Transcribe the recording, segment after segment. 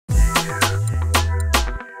Hello,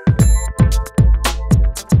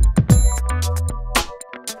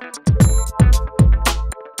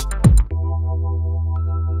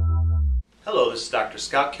 this is Dr.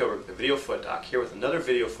 Scott Kilberg with the Video Foot Doc, here with another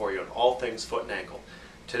video for you on all things foot and ankle.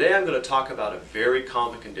 Today I'm going to talk about a very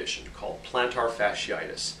common condition called plantar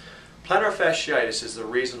fasciitis. Plantar fasciitis is the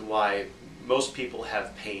reason why most people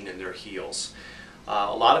have pain in their heels.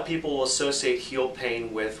 A lot of people will associate heel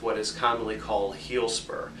pain with what is commonly called heel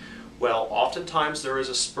spur. Well, oftentimes there is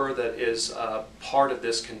a spur that is part of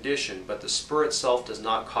this condition, but the spur itself does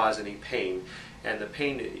not cause any pain. And the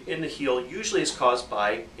pain in the heel usually is caused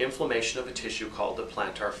by inflammation of a tissue called the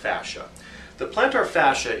plantar fascia. The plantar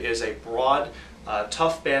fascia is a broad,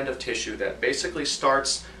 tough band of tissue that basically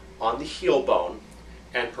starts on the heel bone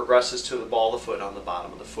and progresses to the ball of the foot on the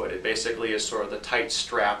bottom of the foot. It basically is sort of the tight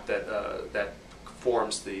strap that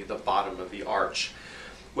forms the bottom of the arch.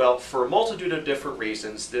 Well, for a multitude of different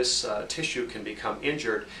reasons, this tissue can become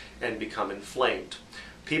injured and become inflamed.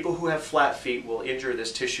 People who have flat feet will injure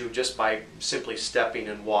this tissue just by simply stepping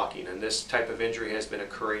and walking, and this type of injury has been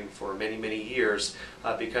occurring for many, many years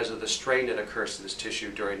because of the strain that occurs to this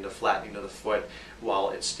tissue during the flattening of the foot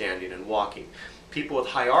while it's standing and walking. People with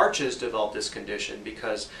high arches develop this condition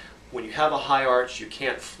because when you have a high arch, you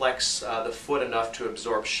can't flex the foot enough to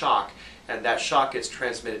absorb shock, and that shock gets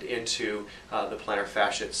transmitted into the plantar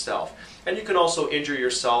fascia itself. And you can also injure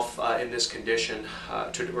yourself in this condition,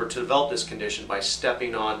 to develop this condition by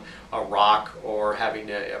stepping on a rock or having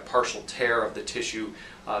a partial tear of the tissue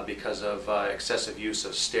because of excessive use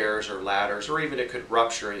of stairs or ladders, or even it could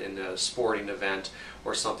rupture in a sporting event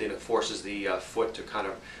or something that forces the foot to kind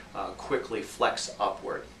of quickly flex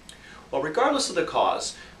upward. Well, regardless of the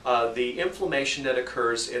cause, the inflammation that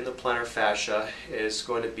occurs in the plantar fascia is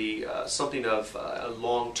going to be something of a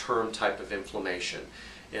long-term type of inflammation,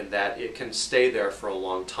 in that it can stay there for a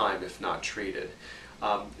long time if not treated.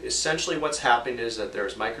 Essentially what's happening is that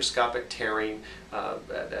there's microscopic tearing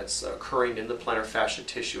that's occurring in the plantar fascia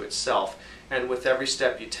tissue itself, and with every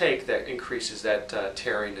step you take, that increases that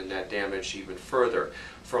tearing and that damage even further.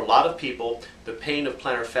 For a lot of people, the pain of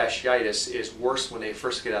plantar fasciitis is worse when they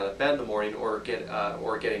first get out of bed in the morning or getting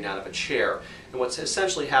out of a chair. And what's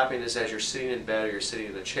essentially happening is, as you're sitting in bed or you're sitting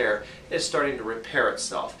in a chair, it's starting to repair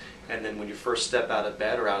itself. And then when you first step out of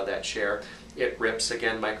bed or out of that chair, it rips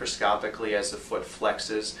again microscopically as the foot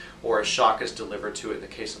flexes or a shock is delivered to it in the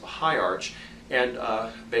case of a high arch. And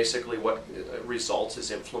basically what results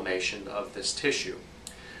is inflammation of this tissue.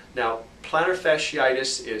 Now, plantar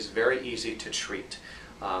fasciitis is very easy to treat.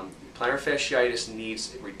 Plantar fasciitis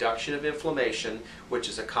needs reduction of inflammation, which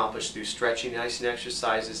is accomplished through stretching, icing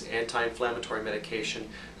exercises, anti-inflammatory medication,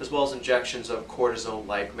 as well as injections of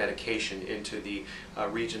cortisone-like medication into the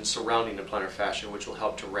region surrounding the plantar fascia, which will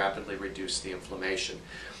help to rapidly reduce the inflammation.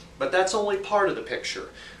 But that's only part of the picture.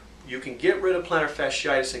 You can get rid of plantar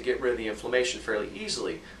fasciitis and get rid of the inflammation fairly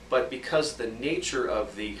easily, but because the nature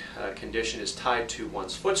of the condition is tied to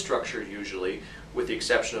one's foot structure usually, with the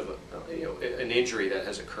exception of an injury that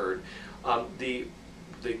has occurred, the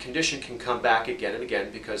condition can come back again and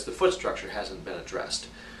again because the foot structure hasn't been addressed.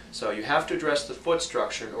 So you have to address the foot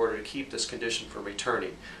structure in order to keep this condition from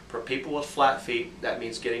returning. For people with flat feet, that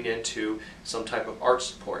means getting into some type of arch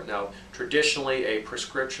support. Now, traditionally, a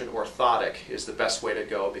prescription orthotic is the best way to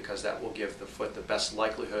go because that will give the foot the best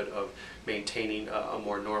likelihood of maintaining a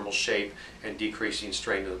more normal shape and decreasing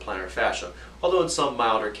strain to the plantar fascia, although in some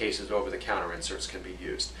milder cases, over-the-counter inserts can be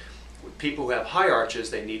used. With people who have high arches,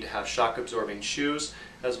 they need to have shock-absorbing shoes,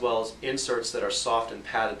 as well as inserts that are soft and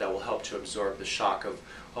padded that will help to absorb the shock of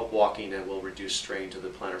walking and will reduce strain to the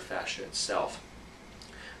plantar fascia itself.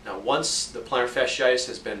 Now, once the plantar fasciitis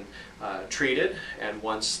has been treated, and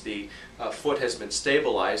once the foot has been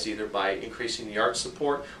stabilized, either by increasing the arch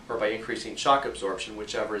support or by increasing shock absorption,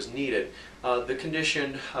 whichever is needed, the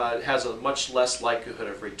condition has a much less likelihood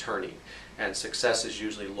of returning, and success is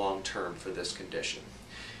usually long-term for this condition.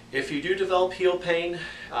 If you do develop heel pain,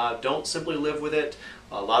 don't simply live with it.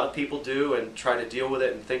 A lot of people do and try to deal with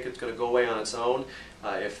it and think it's going to go away on its own.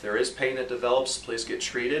 If there is pain that develops, please get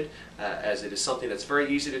treated, as it is something that's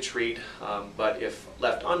very easy to treat, but if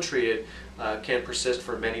left untreated, can persist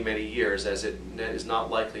for many, many years, as it is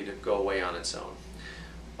not likely to go away on its own.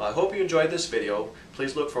 Well, I hope you enjoyed this video.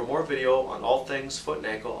 Please look for more video on all things foot and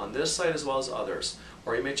ankle on this site as well as others,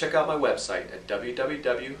 or you may check out my website at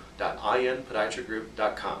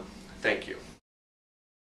www.inpodiatrygroup.com. Thank you.